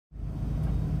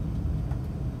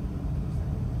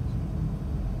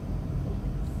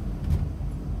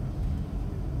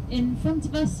In front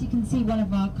of us you can see one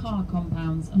of our car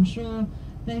compounds. I'm sure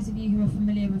those of you who are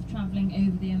familiar with travelling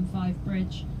over the M5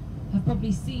 bridge have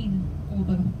probably seen all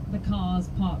the cars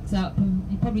parked up, and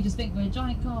you probably just think we're a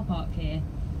giant car park here.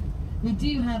 We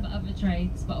do have other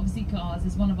trades, but obviously cars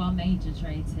is one of our major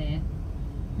trades here.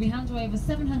 We handle over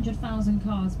 700,000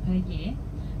 cars per year,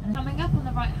 and coming up on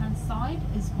the right hand side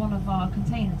is one of our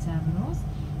container terminals.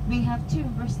 We have two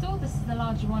in Bristol. This is the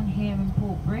larger one here in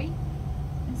Portbury.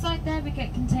 Inside there we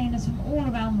get containers from all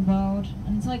around the world,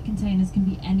 and inside containers can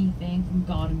be anything from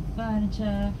garden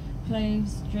furniture,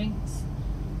 clothes, drinks,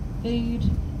 food.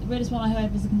 The weirdest one I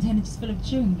heard was a container just full of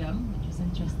chewing gum, which was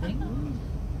interesting.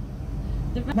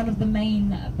 One of the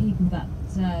main people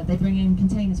that they bring in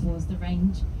containers for is the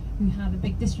Range, who have a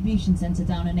big distribution centre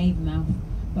down in Avonmouth,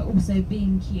 but also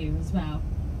B&Q as well.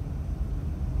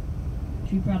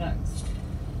 Products.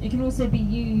 It can also be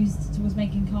used towards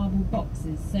making cardboard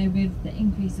boxes, so with the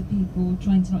increase of people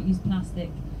trying to not use plastic,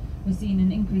 we're seeing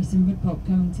an increase in wood pulp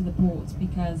coming to the port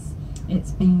because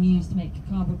it's being used to make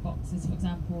cardboard boxes, for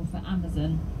example, for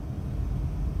Amazon.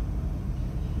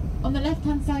 On the left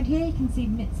hand side here you can see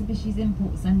Mitsubishi's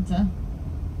import centre.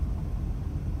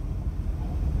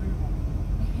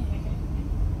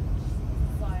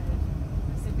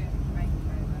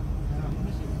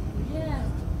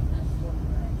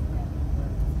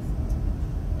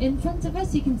 In front of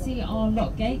us you can see our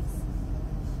lock gates,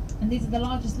 and these are the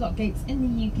largest lock gates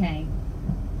in the UK.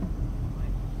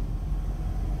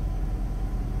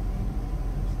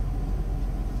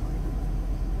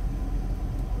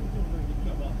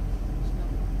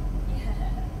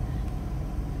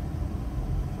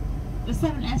 The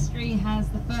Severn Estuary has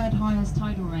the third highest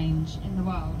tidal range in the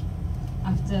world,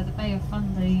 after the Bay of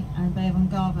Fundy and Bay of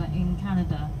Ungava in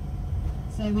Canada.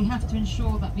 So we have to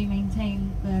ensure that we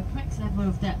maintain the correct level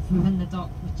of depth within the dock,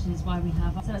 which is why we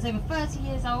have. So it's over 30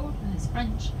 years old, and it's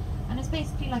French, and it's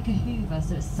basically like a hoover,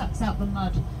 so it sucks out the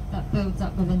mud that builds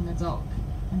up within the dock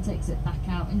and takes it back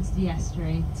out into the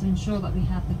estuary to ensure that we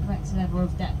have the correct level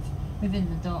of depth within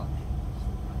the dock.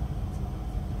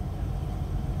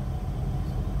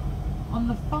 On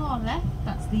the far left,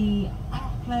 that's the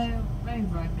Arklow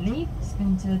Rover, I believe. Just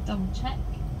going to double check.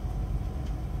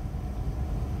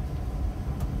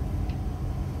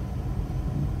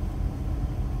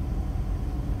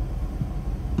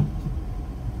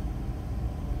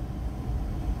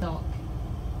 Dock.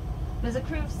 There's a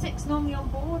crew of 6 normally on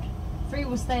board. 3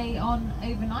 will stay on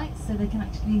overnight, so they can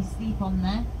actually sleep on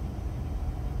there.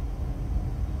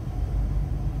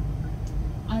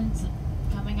 And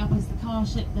coming up is the car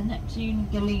ship, the Neptune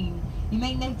Galeen. You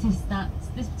may notice that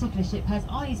this particular ship has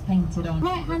eyes painted on.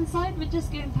 Right hand side, we're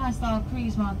just going past our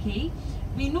cruise marquee.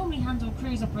 We normally handle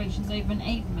cruise operations over in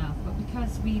Avonmouth, but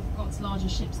because we've got larger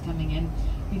ships coming in,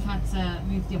 we've had to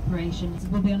move the operations.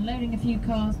 We'll be unloading a few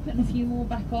cars, putting a few more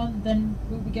back on, then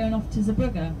we'll be going off to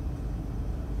Zeebrugge.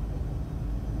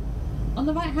 On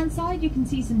the right hand side you can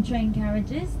see some train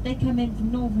carriages. They come in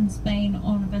from northern Spain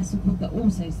on a vessel called the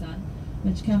Also Sun,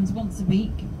 which comes once a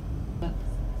week.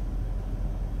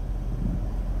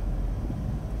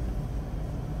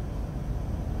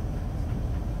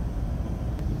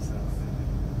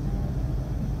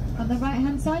 On the right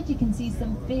hand side you can see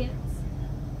some Fiats,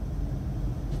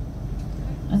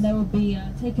 and they will be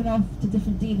taken off to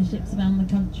different dealerships around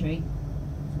the country.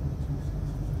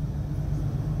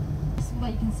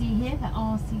 What you can see here, the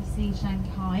RCC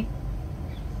Shanghai,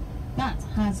 that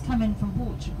has come in from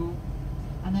Portugal,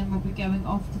 and then we'll be going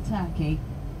off to Turkey.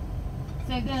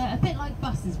 So they're a bit like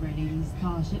buses really, these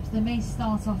car ships. They may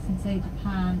start off in say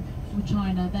Japan or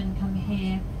China, then come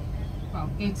here, well,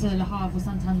 go to Le Havre or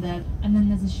Santander, and then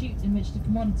there's a chute in which the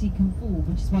commodity can fall,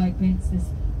 which is why it creates this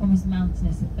almost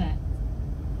mountainous effect.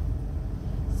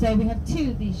 So we have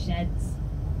 2 of these sheds,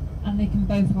 and they can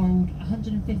both hold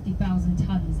 150,000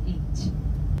 tonnes each.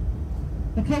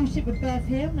 The coal ship would berth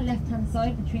here on the left hand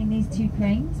side between these 2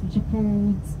 cranes, which are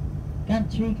called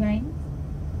gantry cranes.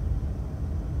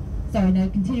 Sorry, no,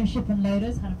 continuous ship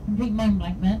unloaders, had a complete mind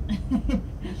blank there.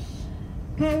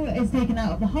 Coal is taken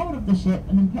out of the hold of the ship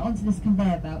and then put onto this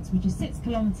conveyor belt, which is 6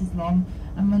 kilometres long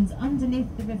and runs underneath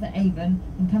the River Avon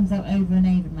and comes out over in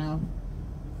Avonmouth.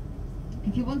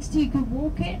 If you wanted to, you could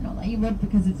walk it, not that you would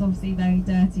because it's obviously very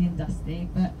dirty and dusty,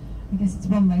 but I guess it's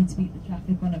one way to beat the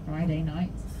traffic on a Friday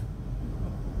night.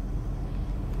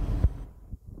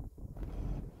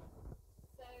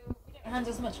 So we don't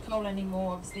handle as much coal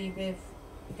anymore, obviously, with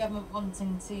the government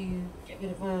wanting to get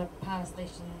rid of all power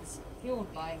stations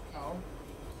fuelled by coal.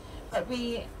 But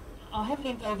we are heavily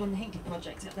involved in the Hinkley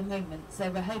project at the moment, so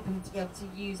we're hoping to be able to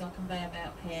use our conveyor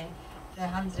belt here for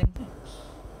handling.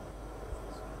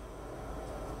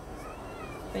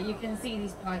 But you can see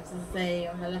these pipes, as I say,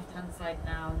 on the left-hand side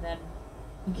now, and then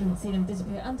you can see them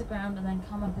disappear underground and then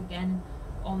come up again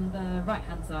on the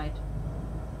right-hand side.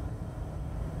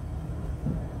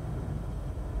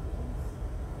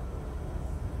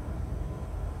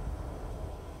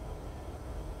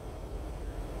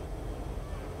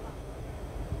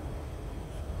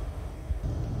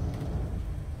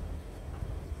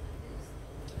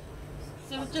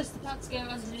 So we're just about to go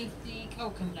underneath the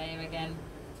coal conveyor again.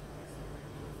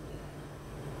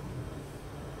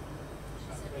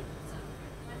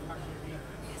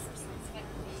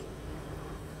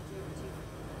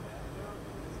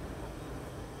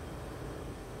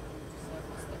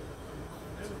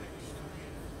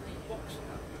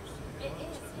 It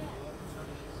is,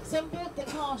 yeah. So on board the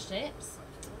car ships,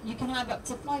 you can have up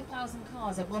to 5,000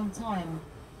 cars at one time.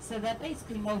 So they're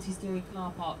basically multi-storey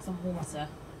car parks on water.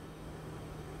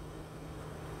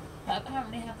 But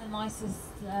apparently have the nicest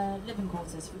living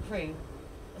quarters for crew.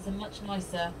 It's a much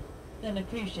nicer than a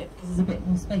cruise ship because there's a bit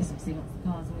more space obviously once the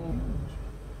cars are all.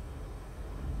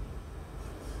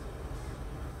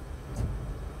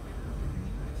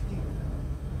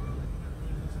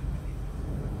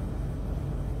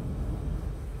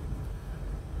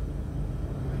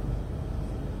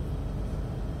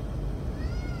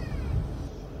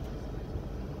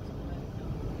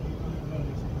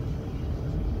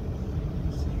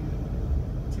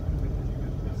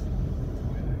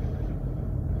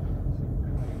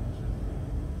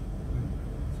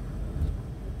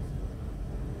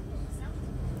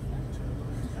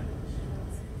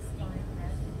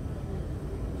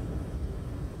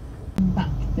 Back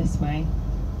this way.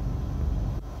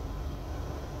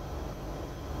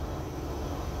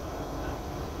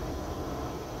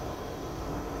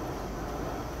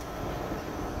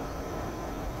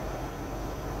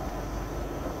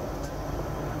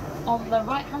 On the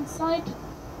right hand side,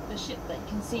 the ship that you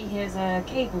can see here is a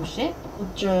cable ship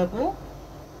called Gerbil,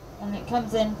 and it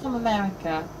comes in from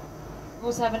America. We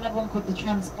also have another one called the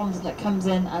transponder that comes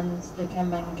in and they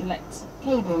come and collect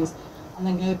cables and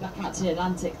then go back out to the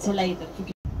Atlantic to lay them.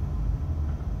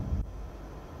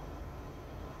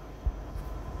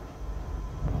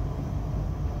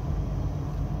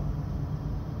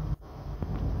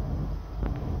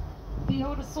 The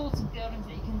older sorts of buildings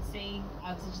that you can see,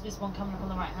 such as this one coming up on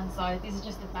the right hand side, these are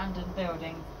just abandoned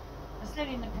buildings. We're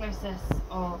slowly in the process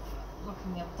of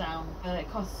knocking them down, but it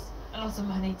costs a lot of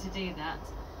money to do that.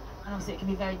 And also it can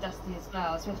be very dusty as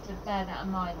well, so we have to bear that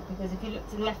in mind, because if you look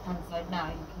to the left hand side now,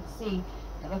 you can see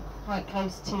that we're quite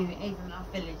close to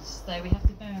Avonmouth village, so we have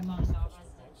to bear in mind our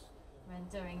residents when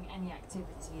doing any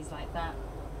activities like that.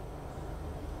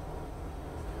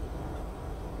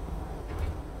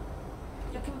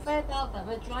 The conveyor belt that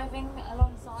we're driving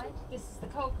alongside, this is the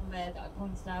coal conveyor that I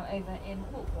pointed out over in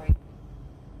Portbury.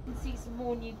 You can see some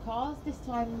more new cars, this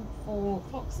time for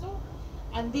Vauxhall.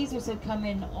 And these also come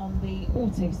in on the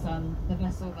Autosun, the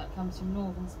vessel that comes from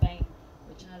northern Spain,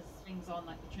 which has things on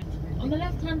like the Trent. On the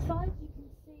left-hand side, you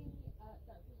can see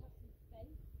that we have some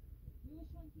space. We always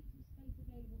try and keep some space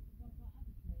available for one of our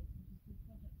other trades, which is called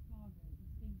project cargo.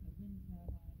 There's things like wind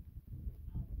turbines and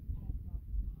aircraft parts.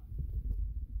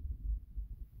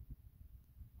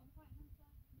 On the right-hand side,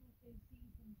 you can also see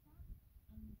some sand,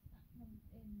 and that comes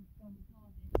in from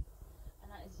Cardiff, and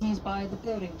that is used by the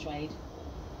building trade.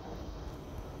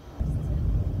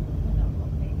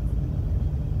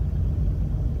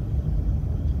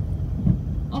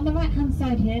 On the right hand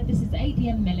side here, this is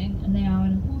ADM milling, and they are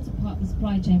an important part of the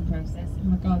supply chain process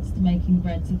in regards to making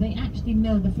bread. So they actually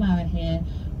mill the flour here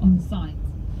on site.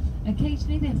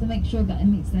 Occasionally they have to make sure that it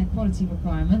meets their quality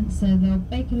requirements, so they'll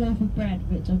bake a loaf of bread,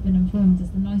 which I've been informed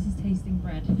is the nicest tasting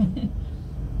bread.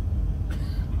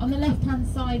 On the left hand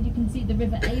side you can see the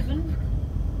River Avon,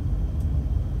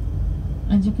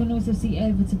 and you can also see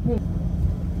over to Port.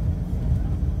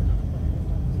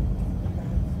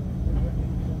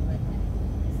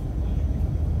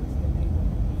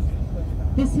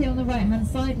 This here on the right hand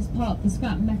side is part of the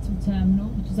scrap metal terminal,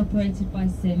 which is operated by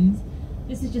Sims.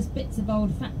 This is just bits of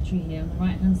old factory here on the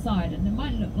right hand side, and it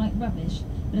might look like rubbish,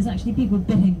 but there's actually people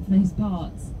bidding for those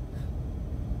parts.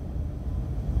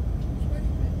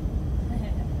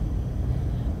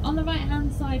 On the right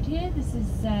hand side here, this is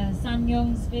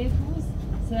Sanyong's vehicles.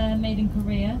 They're made in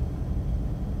Korea.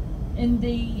 In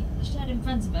the shed in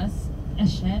front of us, a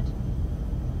shed,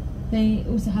 they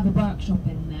also have a workshop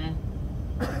in there.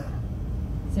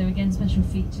 So again, special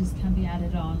features can be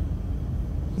added on.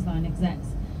 Design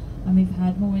execs, and we've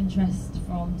had more interest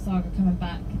from Saga coming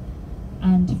back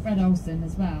and Fred Olsen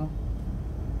as well.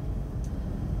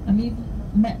 And we've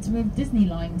met with Disney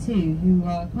Line too, who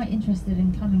are quite interested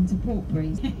in coming to Portbury.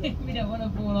 We don't want to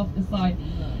fall off the side.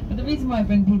 But the reason why I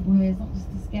bring people here is not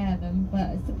just to scare them,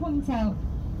 but it's to point out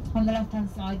on the left hand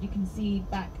side you can see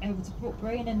back over to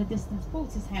Portbury, and in the distance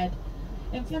Portishead.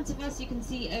 In front of us you can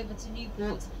see over to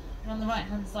Newport, and on the right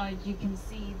hand side you can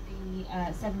see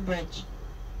the Severn Bridge.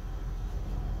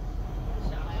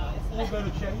 All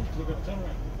going to change, we're going to turn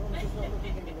around.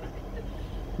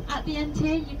 At the end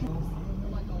here you can...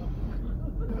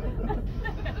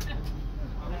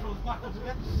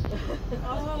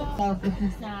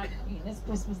 Looking sad eating his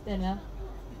Christmas dinner.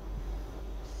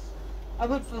 I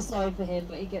would feel sorry for him,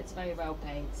 but he gets very well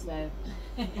paid, so...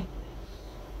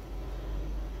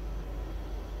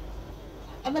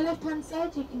 On the left hand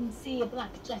side you can see a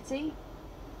black jetty.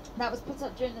 That was put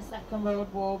up during the Second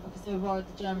World War because they were worried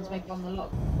the Germans may bomb the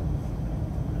lock.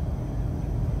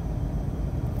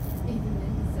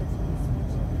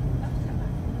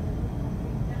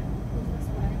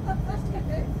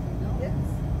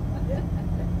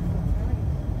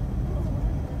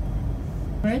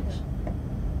 Bridge.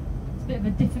 It's a bit of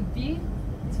a different view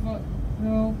to what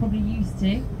we're all probably used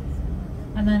to.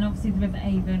 And then obviously the River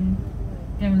Avon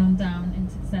going on down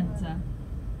into the centre.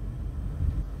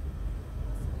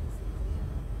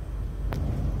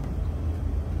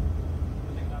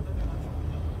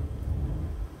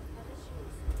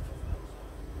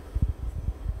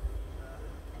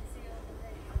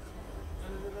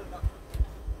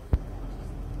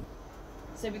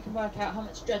 So we can work out how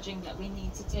much dredging that we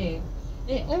need to do.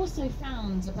 It also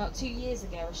found about 2 years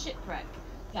ago a shipwreck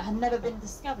that had never been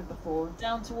discovered before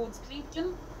down towards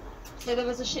Clevedon. So there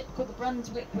was a ship called the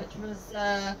Brunswick which was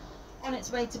on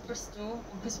its way to Bristol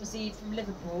on Christmas Eve from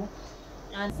Liverpool.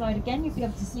 And side again you'll be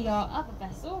able to see our other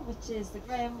vessel, which is the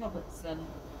Graham Robertson,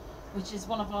 which is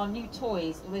one of our new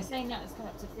toys. Although saying that it's come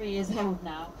up to 3 years old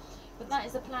now. But that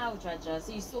is a plough dredger.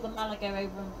 So you saw the Malago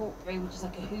over in Portbury, which is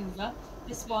like a hoover.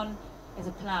 This one is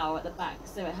a plough at the back,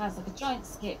 so it has like a giant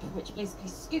skip which basically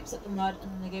scoops up the mud, and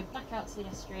then they go back out to the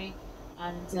estuary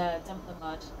and dump the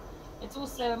mud. It's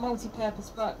also a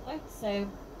multi-purpose workboat, so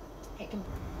it can...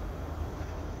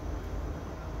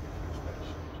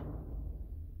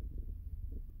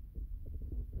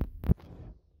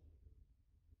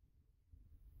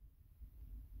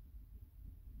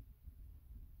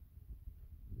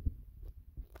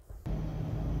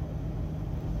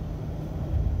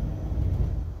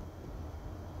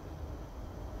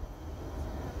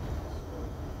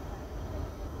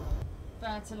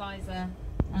 fertiliser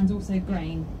and also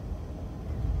grain.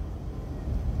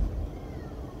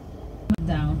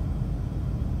 Down.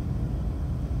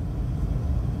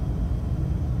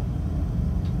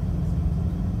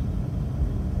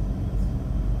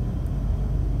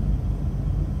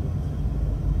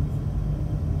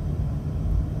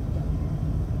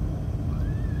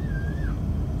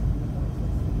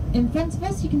 In front of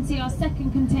us you can see our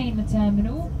second container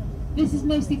terminal. This is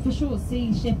mostly for short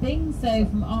sea shipping, so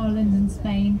from Ireland and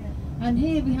Spain. And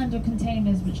here we handle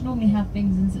containers which normally have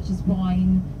things in such as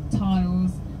wine,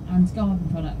 tiles and garden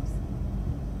products.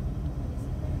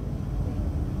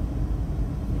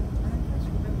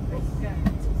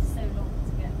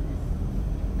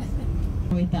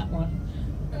 Avoid that one.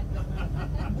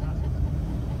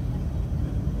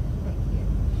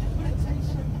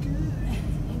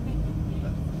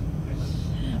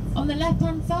 On the left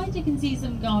hand side you can see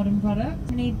some garden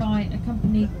products made by a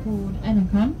company called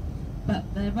Enercon, but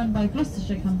they're run by a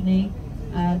Gloucestershire company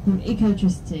called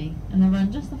Ecotricity, and they're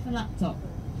run just off a laptop.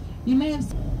 You may have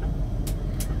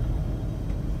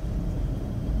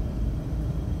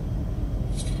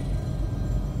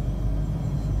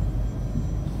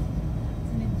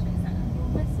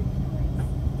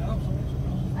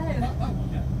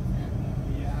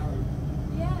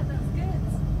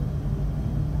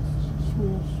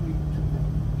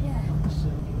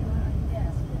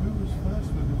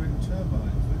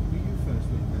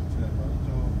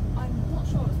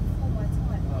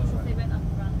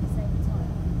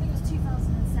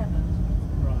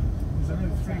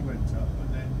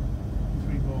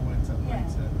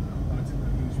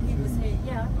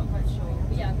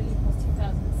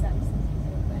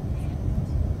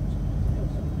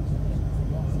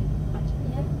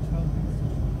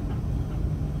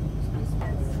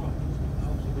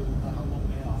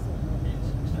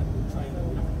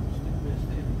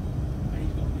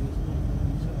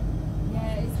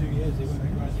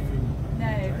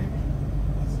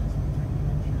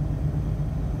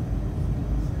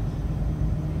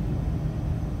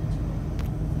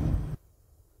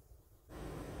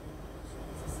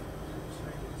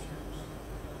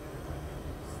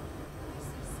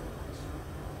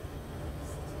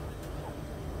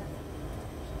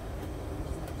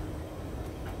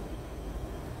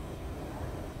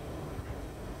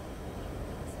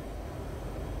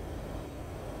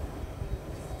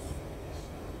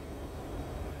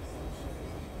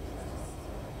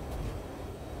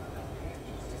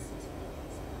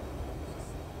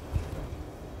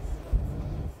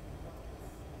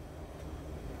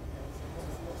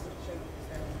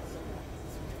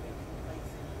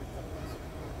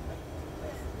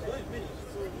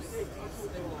There's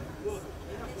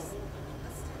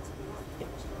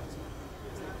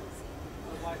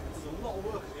a lot of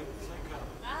work to do with the same car.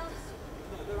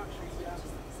 No, they're actually...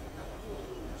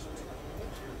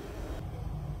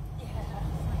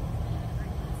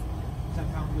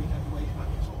 £10 weekend wage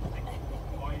package sort of thing.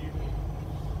 Why are you